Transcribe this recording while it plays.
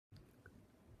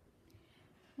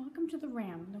Welcome to the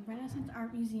R.A.M, the Renaissance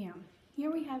Art Museum.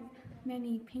 Here we have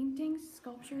many paintings,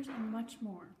 sculptures, and much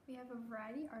more. We have a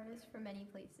variety of artists from many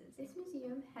places. This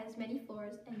museum has many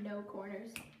floors and no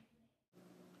corners.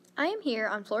 I am here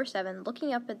on floor 7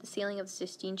 looking up at the ceiling of the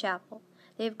Sistine Chapel.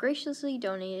 They have graciously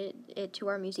donated it to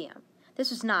our museum.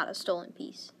 This was not a stolen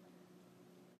piece.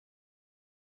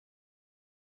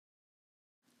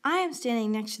 I am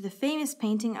standing next to the famous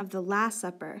painting of the Last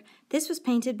Supper. This was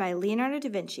painted by Leonardo da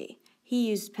Vinci. He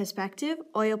used perspective,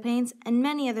 oil paints, and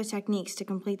many other techniques to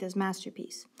complete this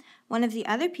masterpiece. One of the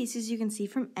other pieces you can see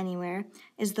from anywhere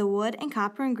is the wood and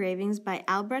copper engravings by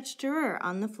Albrecht Dürer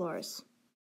on the floors.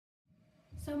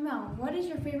 So Mel, what is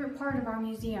your favorite part of our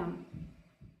museum?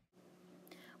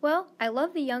 Well, I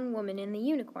love The Young Woman and the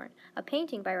Unicorn, a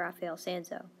painting by Raphael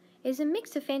Sanzo. It is a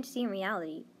mix of fantasy and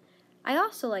reality. I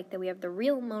also like that we have the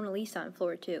real Mona Lisa on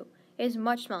floor 2. It is a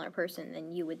much smaller person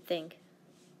than you would think.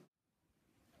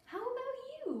 How about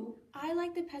you? I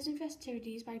like the Peasant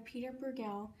Festivities by Peter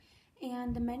Bruegel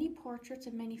and the many portraits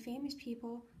of many famous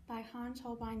people by Hans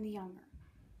Holbein the Younger.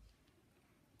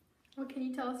 What can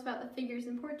you tell us about the figures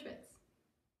and portraits?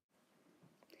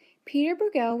 Peter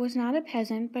Bruegel was not a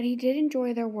peasant, but he did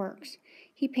enjoy their works.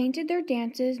 He painted their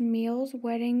dances, meals,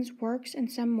 weddings, works, and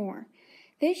some more.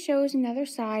 This shows another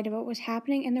side of what was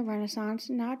happening in the Renaissance,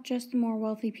 not just the more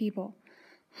wealthy people.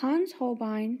 Hans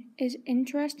Holbein is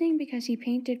interesting because he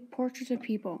painted portraits of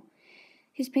people.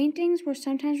 His paintings were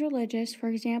sometimes religious, for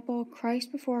example,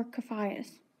 Christ before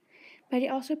Caiaphas, but he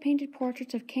also painted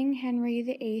portraits of King Henry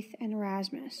VIII and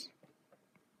Erasmus.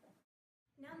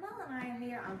 Now Mel and I are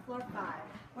here on floor 5,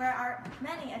 where our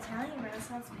many Italian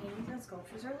Renaissance paintings and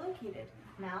sculptures are located.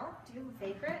 Mel, do you have a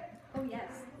favorite? Oh yes,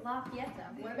 La Pieta.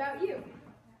 What about you?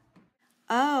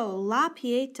 Oh, La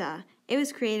Pieta. It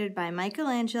was created by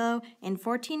Michelangelo in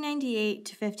 1498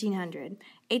 to 1500.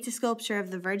 It's a sculpture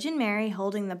of the Virgin Mary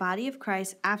holding the body of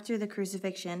Christ after the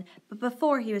crucifixion, but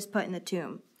before he was put in the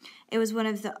tomb. It was one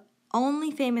of the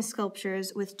only famous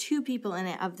sculptures with 2 people in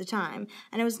it of the time,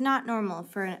 and it was not normal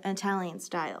for an Italian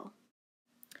style.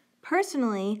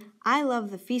 Personally, I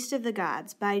love The Feast of the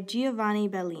Gods by Giovanni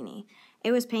Bellini.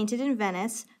 It was painted in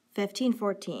Venice,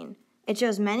 1514. It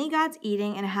shows many gods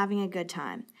eating and having a good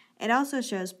time. It also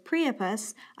shows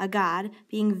Priapus, a god,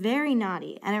 being very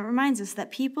naughty, and it reminds us that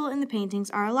people in the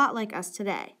paintings are a lot like us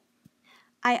today.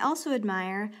 I also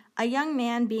admire a young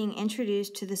man being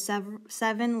introduced to the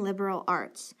 7 liberal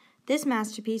arts. This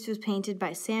masterpiece was painted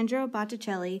by Sandro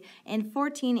Botticelli in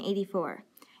 1484.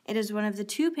 It is one of the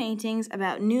 2 paintings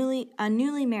about a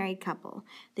newly married couple.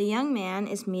 The young man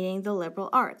is meeting the liberal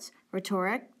arts,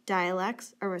 rhetoric,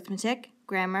 dialects, arithmetic,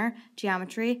 grammar,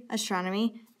 geometry,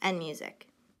 astronomy, and music.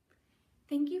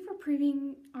 Thank you for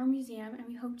proving our museum, and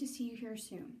we hope to see you here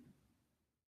soon.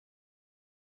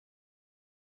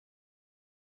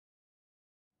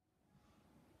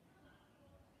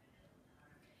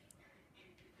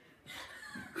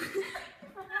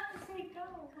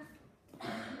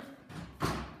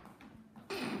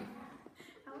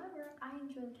 However, I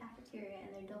enjoy the cafeteria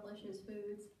and their delicious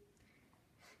foods.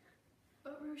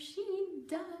 But Roisin,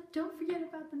 don't forget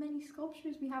about the many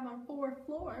sculptures we have on 4th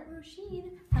floor.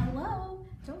 Roisin, hello!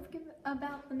 Don't forget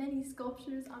about the many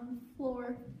sculptures on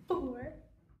floor 4.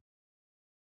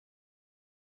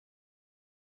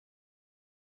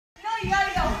 No, you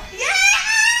gotta go.